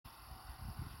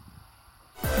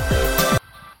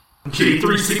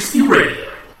J360 Radio.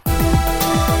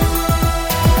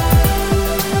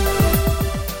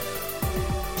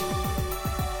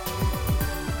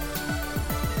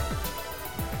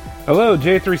 Hello,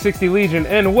 J360 Legion,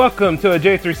 and welcome to a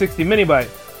J360 Mini Bite,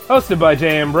 hosted by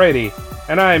J.M. Brady,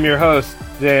 and I am your host,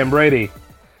 J.M. Brady.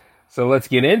 So let's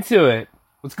get into it.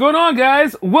 What's going on,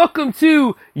 guys? Welcome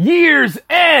to Year's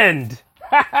End!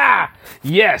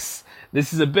 Yes,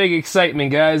 this is a big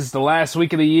excitement, guys. It's the last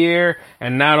week of the year,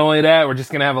 and not only that, we're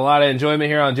just going to have a lot of enjoyment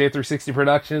here on J360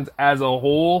 Productions as a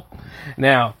whole.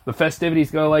 Now, the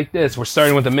festivities go like this. We're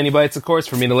starting with the Mini Bites, of course,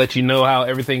 for me to let you know how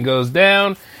everything goes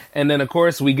down. And then, of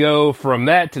course, we go from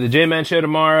that to the J-Man Show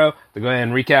tomorrow to go ahead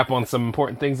and recap on some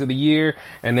important things of the year.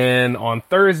 And then on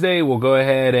Thursday, we'll go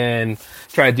ahead and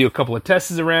try to do a couple of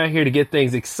tests around here to get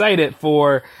things excited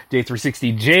for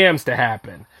J360 Jams to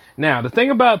happen. Now, the thing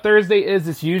about Thursday is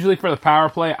it's usually for the power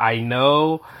play. I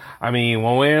know. I mean,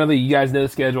 one way or another, you guys know the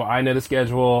schedule. I know the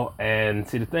schedule. And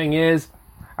see, the thing is,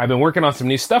 I've been working on some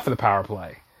new stuff for the power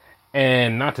play.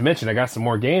 And not to mention, I got some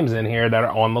more games in here that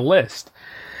are on the list.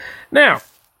 Now,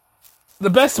 the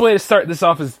best way to start this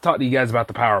off is to talk to you guys about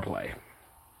the power play.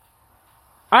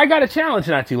 I got a challenge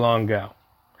not too long ago.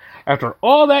 After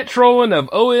all that trolling of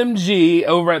OMG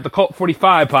over at the Cult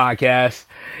 45 podcast,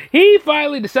 he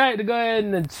finally decided to go ahead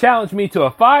and challenge me to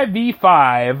a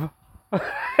 5v5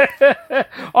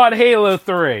 on Halo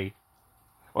 3.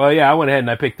 Well, yeah, I went ahead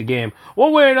and I picked the game.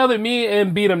 One way or another, me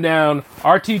and Beat 'em Down,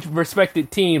 our two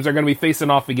respected teams are going to be facing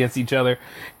off against each other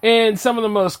in some of the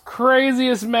most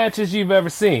craziest matches you've ever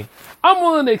seen. I'm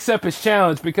willing to accept his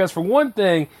challenge because, for one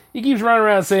thing, he keeps running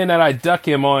around saying that I duck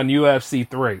him on UFC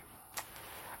 3.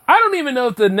 I don't even know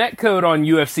if the netcode on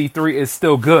UFC 3 is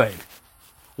still good.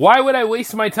 Why would I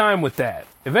waste my time with that?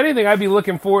 If anything, I'd be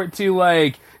looking forward to,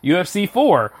 like, UFC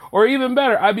 4. Or even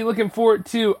better, I'd be looking forward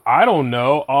to, I don't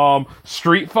know,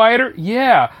 Street Fighter?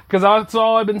 Yeah, because that's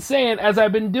all I've been saying as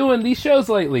I've been doing these shows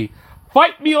lately.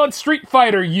 Fight me on Street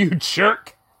Fighter, you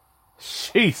jerk!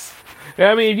 Jeez.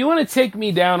 I mean, if you want to take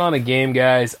me down on a game,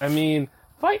 guys, I mean,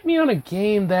 fight me on a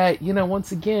game that, you know,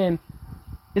 once again,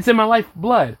 it's in my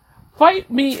lifeblood.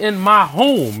 Fight me in my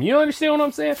home. You understand what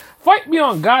I'm saying? Fight me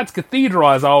on God's cathedral,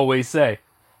 as I always say.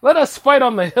 Let us fight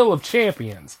on the hill of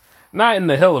champions, not in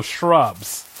the hill of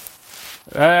shrubs.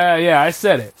 Yeah, I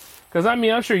said it. Because, I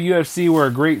mean, I'm sure UFC were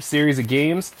a great series of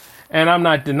games, and I'm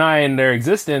not denying their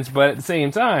existence, but at the same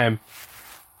time,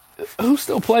 who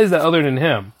still plays that other than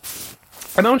him?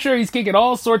 And I'm sure he's kicking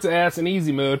all sorts of ass in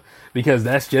easy mode, because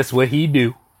that's just what he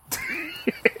do.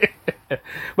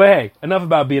 But hey, enough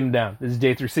about beating him down. This is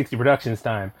J360 Productions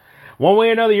time. One way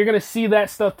or another, you're going to see that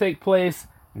stuff take place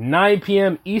 9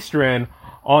 p.m. Eastern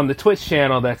on the Twitch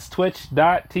channel. That's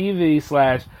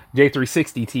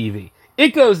twitch.tv/J360TV. It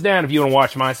goes down if you want to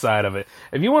watch my side of it.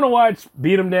 If you want to watch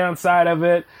Beat 'em Down side of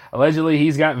it, allegedly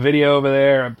he's got video over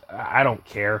there. I don't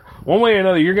care. One way or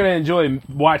another, you're going to enjoy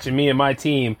watching me and my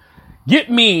team get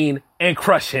mean and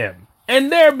crush him. And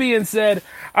there being said,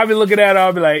 I'll be looking at it,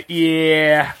 I'll be like,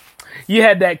 yeah, you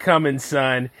had that coming,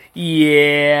 son.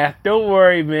 Yeah, don't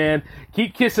worry, man.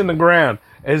 Keep kissing the ground.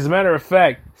 As a matter of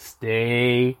fact,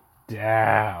 stay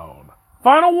down.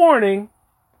 Final warning.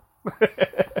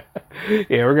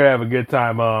 Yeah, we're going to have a good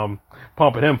time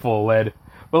pumping him full of lead.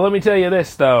 But let me tell you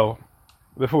this, though,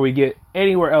 before we get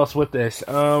anywhere else with this.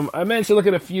 I managed to look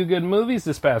at a few good movies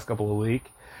this past couple of weeks.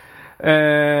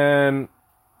 And,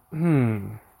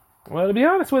 well, to be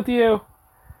honest with you,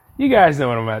 you guys know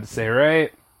what I'm about to say,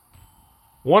 right?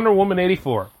 Wonder Woman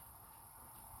 84.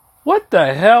 What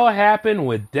the hell happened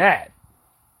with that?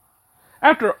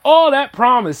 After all that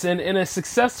promise in a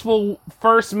successful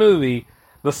first movie,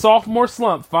 the sophomore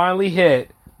slump finally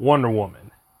hit Wonder Woman.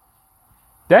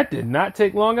 That did not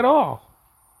take long at all.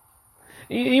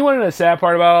 You want to know the sad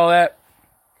part about all that?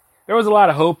 There was a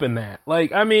lot of hope in that.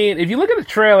 Like, I mean, if you look at the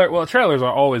trailer, well, trailers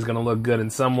are always going to look good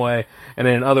in some way, and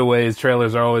then in other ways,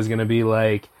 trailers are always going to be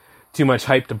like too much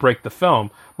hype to break the film.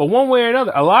 But one way or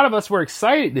another, a lot of us were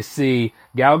excited to see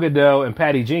Gal Gadot and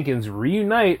Patty Jenkins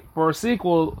reunite for a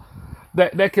sequel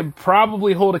that could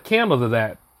probably hold a candle to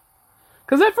that.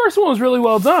 Because that first one was really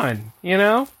well done, you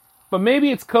know? But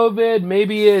maybe it's COVID,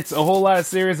 maybe it's a whole lot of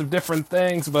series of different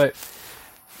things, but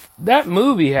that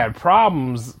movie had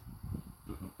problems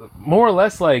more or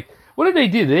less like, what did they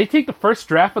do? Did they take the first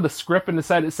draft of the script and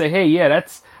decide to say, hey, yeah,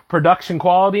 that's production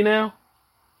quality now?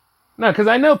 No, because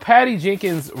I know Patty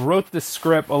Jenkins wrote the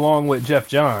script along with Jeff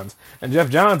Johns. And Jeff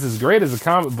Johns is great as a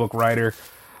comic book writer,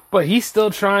 but he's still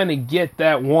trying to get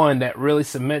that one that really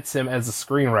cements him as a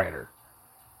screenwriter.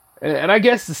 And I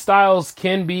guess the styles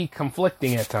can be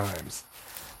conflicting at times.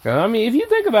 I mean, if you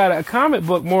think about it, a comic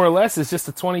book more or less is just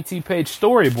a 22-page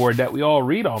storyboard that we all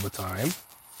read all the time.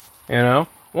 You know,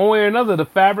 one way or another, the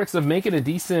fabrics of making a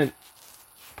decent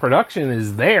production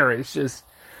is there. It's just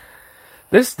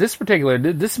this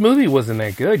movie wasn't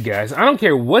that good, guys. I don't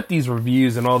care what these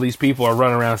reviews and all these people are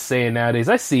running around saying nowadays.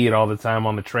 I see it all the time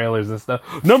on the trailers and stuff.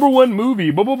 #1 movie,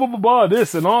 blah blah blah blah blah,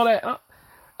 this and all that.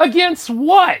 Against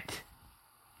what?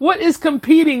 What is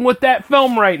competing with that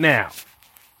film right now?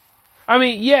 I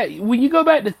mean, yeah, when you go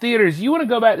back to theaters, you want to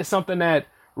go back to something that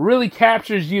really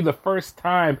captures you the first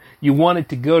time you wanted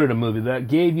to go to the movie, that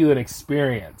gave you an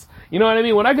experience. You know what I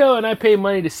mean? When I go and I pay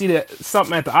money to see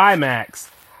something at the IMAX,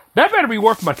 that better be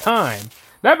worth my time.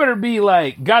 That better be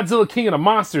like Godzilla King of the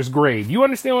Monsters grade. You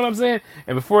understand what I'm saying?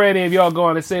 And before any of y'all go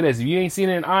on and say this, if you ain't seen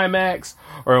it in IMAX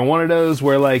or in one of those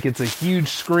where like it's a huge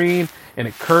screen and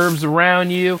it curves around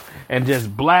you and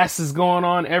just blasts is going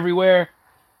on everywhere,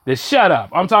 then shut up.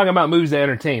 I'm talking about movies that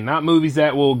entertain, not movies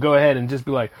that will go ahead and just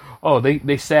be like, oh,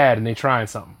 they sad and they trying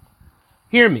something.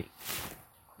 Hear me.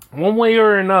 One way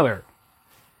or another,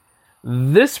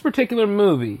 this particular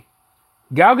movie,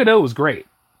 Gal Gadot was great.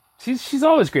 She's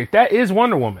always great. That is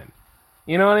Wonder Woman.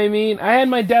 You know what I mean? I had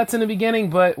my doubts in the beginning,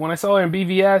 but when I saw her in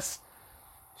BVS,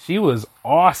 she was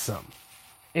awesome.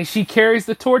 And she carries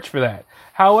the torch for that.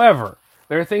 However,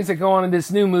 there are things that go on in this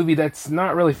new movie that's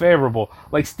not really favorable.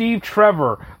 Like Steve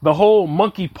Trevor, the whole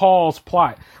monkey paws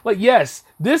plot. Like, yes,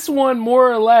 this one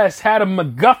more or less had a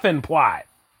MacGuffin plot.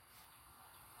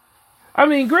 I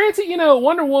mean, granted, you know,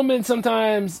 Wonder Woman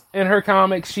sometimes in her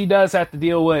comics, she does have to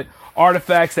deal with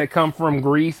artifacts that come from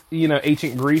Greece, you know,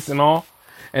 ancient Greece and all.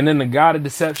 And then the God of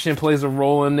Deception plays a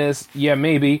role in this. Yeah,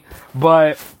 maybe.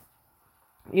 But,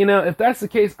 you know, if that's the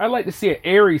case, I'd like to see an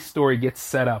Ares story get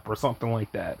set up or something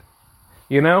like that.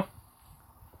 You know?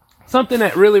 Something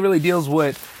that really, really deals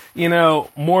with, you know,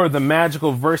 more of the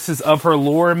magical verses of her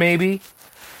lore, maybe.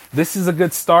 This is a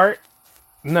good start.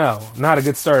 No, not a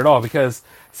good start at all. Because,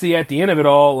 see, at the end of it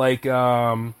all, like, you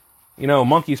know,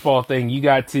 monkey's paw thing, you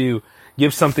got to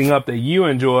give something up that you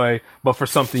enjoy, but for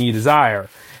something you desire.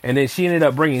 And then she ended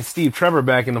up bringing Steve Trevor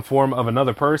back in the form of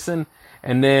another person.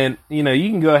 And then, you know, you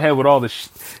can go ahead with all the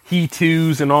he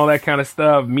toos and all that kind of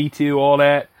stuff, me too, all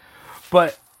that.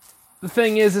 But the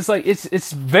thing is, it's like,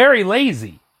 it's very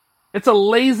lazy. It's a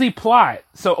lazy plot.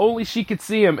 So only she could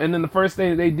see him. And then the first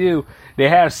thing they do, they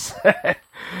have sex.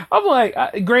 I'm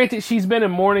like, granted, she's been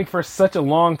in mourning for such a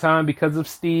long time because of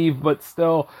Steve, but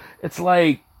still, it's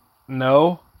like,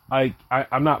 no.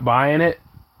 I'm not buying it.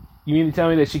 You mean to tell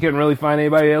me that she couldn't really find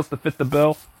anybody else to fit the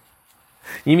bill?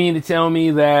 You mean to tell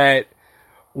me that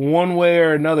one way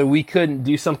or another we couldn't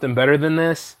do something better than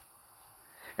this?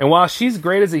 And while she's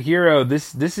great as a hero,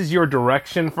 this is your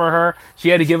direction for her. She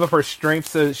had to give up her strength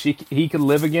so that he could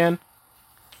live again.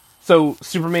 So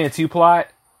Superman 2 plot.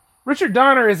 Richard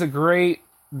Donner is a great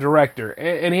director,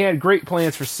 and he had great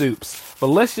plans for Supes. But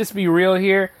let's just be real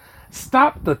here.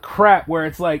 Stop the crap where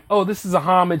it's like, oh, this is a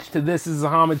homage to this is a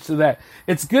homage to that.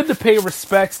 It's good to pay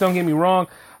respects, don't get me wrong.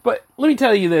 But let me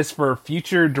tell you this for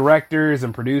future directors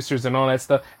and producers and all that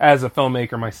stuff, as a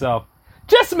filmmaker myself.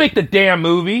 Just make the damn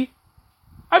movie.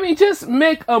 I mean, just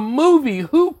make a movie.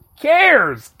 Who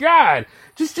cares? God,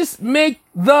 just make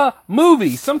the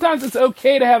movie. Sometimes it's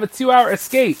okay to have a 2-hour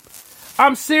escape.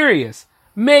 I'm serious.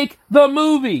 Make the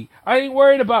movie. I ain't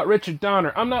worried about Richard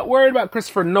Donner. I'm not worried about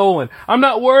Christopher Nolan. I'm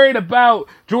not worried about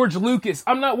George Lucas.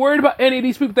 I'm not worried about any of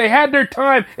these people. They had their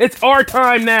time. It's our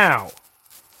time now.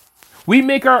 We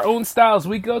make our own styles.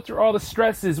 We go through all the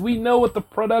stresses. We know what the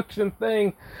production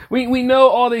thing. We know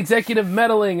all the executive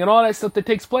meddling and all that stuff that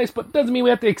takes place, but it doesn't mean we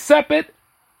have to accept it.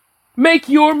 Make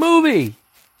your movie.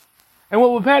 And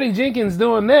what with Patty Jenkins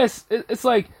doing this, it's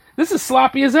like, this is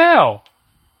sloppy as hell.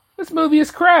 This movie is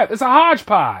crap. It's a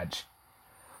hodgepodge.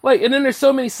 Like, and then there's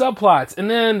so many subplots. And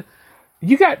then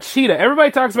you got Cheetah. Everybody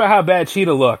talks about how bad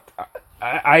Cheetah looked.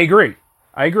 I agree.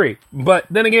 I agree. But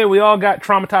then again, we all got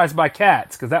traumatized by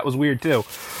cats, because that was weird too.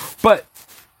 But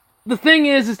the thing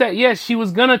is that, yes, she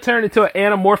was going to turn into an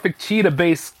anamorphic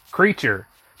cheetah-based creature.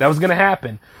 That was going to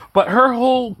happen. But her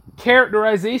whole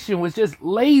characterization was just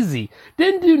lazy.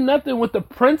 Didn't do nothing with the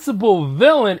principal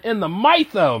villain in the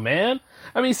mytho, man.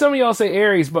 I mean, some of y'all say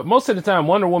Ares, but most of the time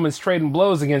Wonder Woman's trading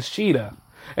blows against Cheetah.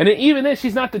 And then even then,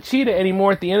 she's not the Cheetah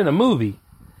anymore at the end of the movie.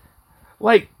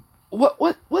 Like,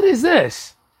 what is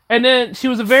this? And then she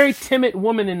was a very timid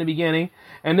woman in the beginning.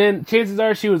 And then chances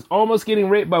are she was almost getting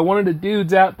raped by one of the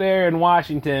dudes out there in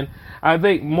Washington. I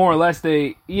think more or less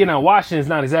Washington's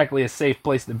not exactly a safe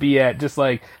place to be at, just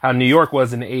like how New York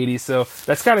was in the 80s. So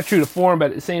that's kind of true to form,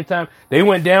 but at the same time, they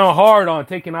went down hard on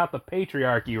taking out the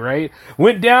patriarchy, right?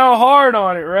 Went down hard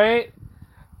on it, right?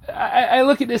 I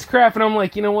look at this crap and I'm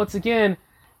like, once again,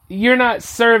 you're not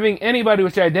serving anybody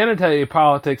with your identity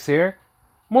politics here.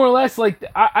 More or less, like,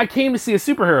 I came to see a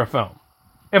superhero film.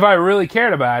 If I really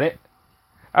cared about it,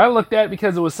 I looked at it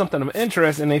because it was something of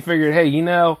interest, and they figured, hey,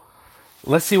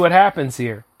 let's see what happens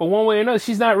here. But one way or another,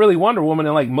 she's not really Wonder Woman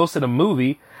in, like, most of the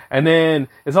movie. And then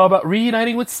it's all about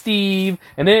reuniting with Steve.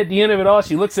 And then at the end of it all,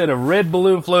 she looks at a red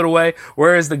balloon float away.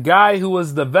 Whereas the guy who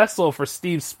was the vessel for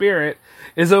Steve's spirit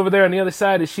is over there on the other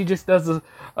side. And she just does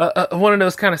one of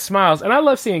those kind of smiles. And I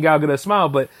love seeing Gal Gadot smile.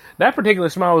 But that particular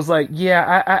smile was like,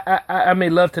 yeah, I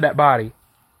made love to that body.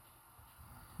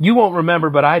 You won't remember,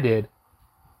 but I did.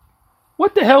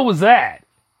 What the hell was that?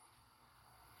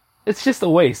 It's just a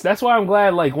waste. That's why I'm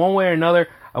glad, like, one way or another,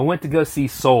 I went to go see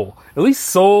Soul. At least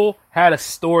Soul had a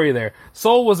story there.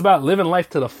 Soul was about living life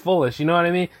to the fullest, you know what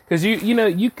I mean? Because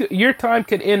your time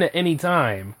could end at any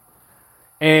time.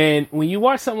 And when you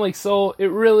watch something like Soul, it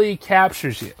really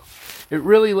captures you. It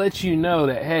really lets you know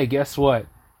that, hey, guess what?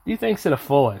 Do things to the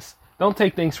fullest. Don't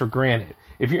take things for granted.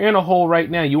 If you're in a hole right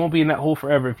now, you won't be in that hole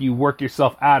forever if you work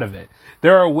yourself out of it.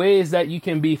 There are ways that you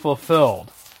can be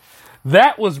fulfilled.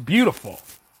 That was beautiful.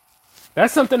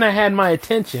 That's something that had my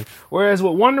attention. Whereas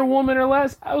with Wonder Woman or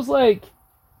less, I was like,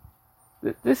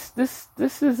 this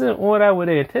isn't what I would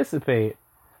anticipate.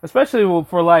 Especially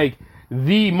for, like,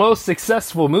 the most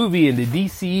successful movie in the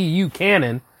DCEU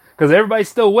canon. Because everybody's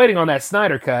still waiting on that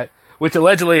Snyder Cut, which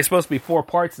allegedly is supposed to be 4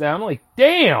 parts now. I'm like,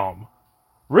 damn!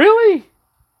 Really?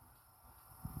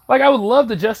 Like, I would love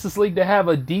the Justice League to have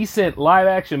a decent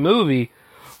live-action movie.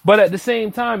 But at the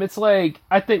same time, it's like,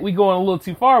 I think we're going a little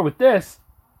too far with this.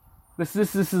 This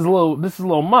is a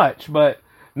little much, but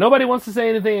nobody wants to say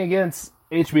anything against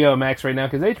HBO Max right now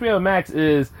because HBO Max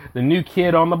is the new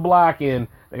kid on the block and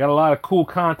they got a lot of cool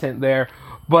content there.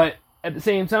 But at the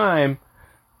same time,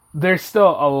 there's still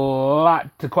a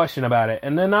lot to question about it.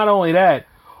 And then not only that,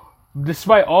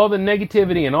 despite all the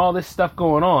negativity and all this stuff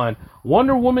going on,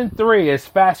 Wonder Woman 3 is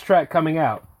fast track coming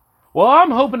out. Well, I'm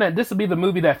hoping that this will be the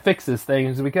movie that fixes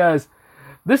things because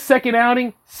this second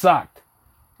outing sucked.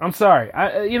 I'm sorry.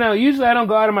 Usually I don't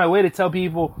go out of my way to tell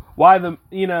people why the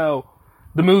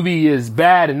movie is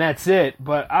bad and that's it.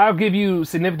 But I'll give you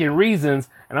significant reasons,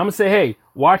 and I'm gonna say, hey,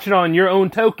 watch it on your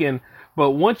own token.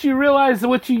 But once you realize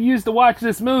what you used to watch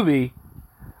this movie,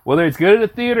 whether it's good at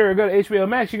the theater or good at HBO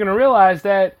Max, you're gonna realize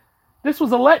that this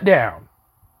was a letdown.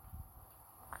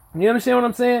 You understand what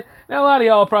I'm saying? Now a lot of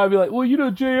y'all will probably be like, well,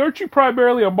 Jay, aren't you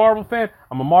primarily a Marvel fan?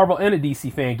 I'm a Marvel and a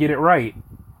DC fan. Get it right.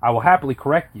 I will happily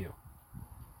correct you.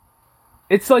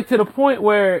 It's like to the point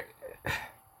where,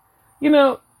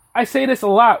 I say this a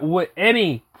lot with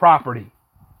any property.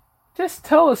 Just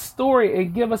tell a story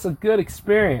and give us a good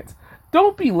experience.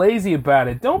 Don't be lazy about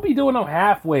it. Don't be doing no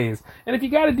halfways. And if you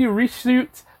got to do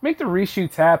reshoots, make the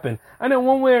reshoots happen. I know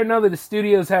one way or another the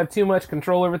studios have too much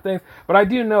control over things, but I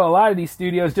do know a lot of these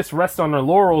studios just rest on their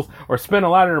laurels or spend a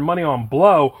lot of their money on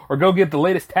blow or go get the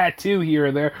latest tattoo here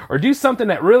or there or do something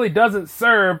that really doesn't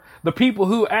serve the people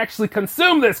who actually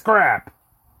consume this crap.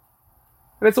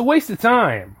 And it's a waste of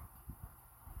time.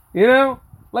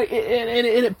 Like,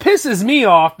 it pisses me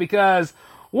off because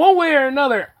one way or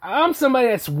another, I'm somebody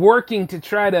that's working to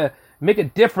try to make a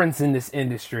difference in this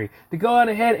industry, to go out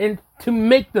ahead and to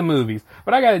make the movies.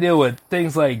 But I got to deal with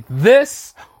things like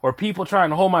this, or people trying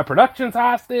to hold my productions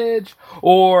hostage,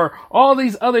 or all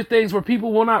these other things where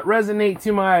people will not resonate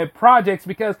to my projects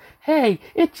because, hey,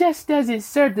 it just doesn't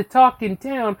serve the talk in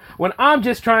town when I'm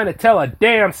just trying to tell a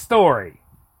damn story.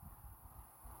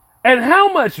 And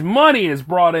how much money is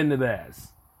brought into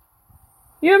this?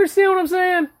 You understand what I'm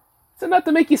saying? It's enough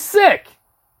to make you sick.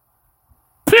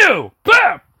 Pew!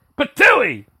 Pop!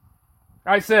 Patooey!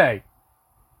 I say.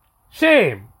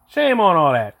 Shame. Shame on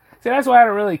all that. See, that's why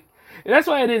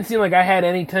I didn't seem like I had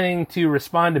anything to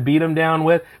respond to beat him down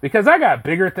with, because I got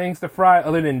bigger things to fry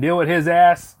other than deal with his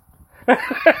ass.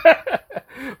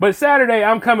 But Saturday,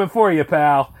 I'm coming for you,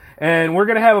 pal. And we're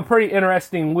going to have a pretty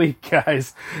interesting week,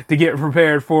 guys, to get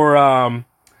prepared for,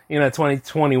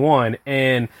 2021.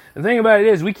 And the thing about it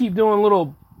is, we keep doing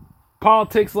little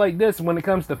politics like this when it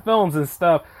comes to films and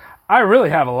stuff. I really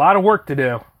have a lot of work to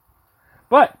do.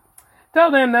 But,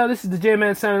 till then, though, this is the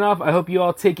J-Man signing off. I hope you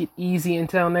all take it easy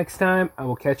until next time. I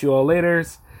will catch you all later.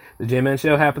 The J-Man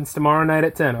Show happens tomorrow night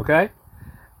at 10, okay?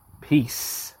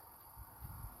 Peace.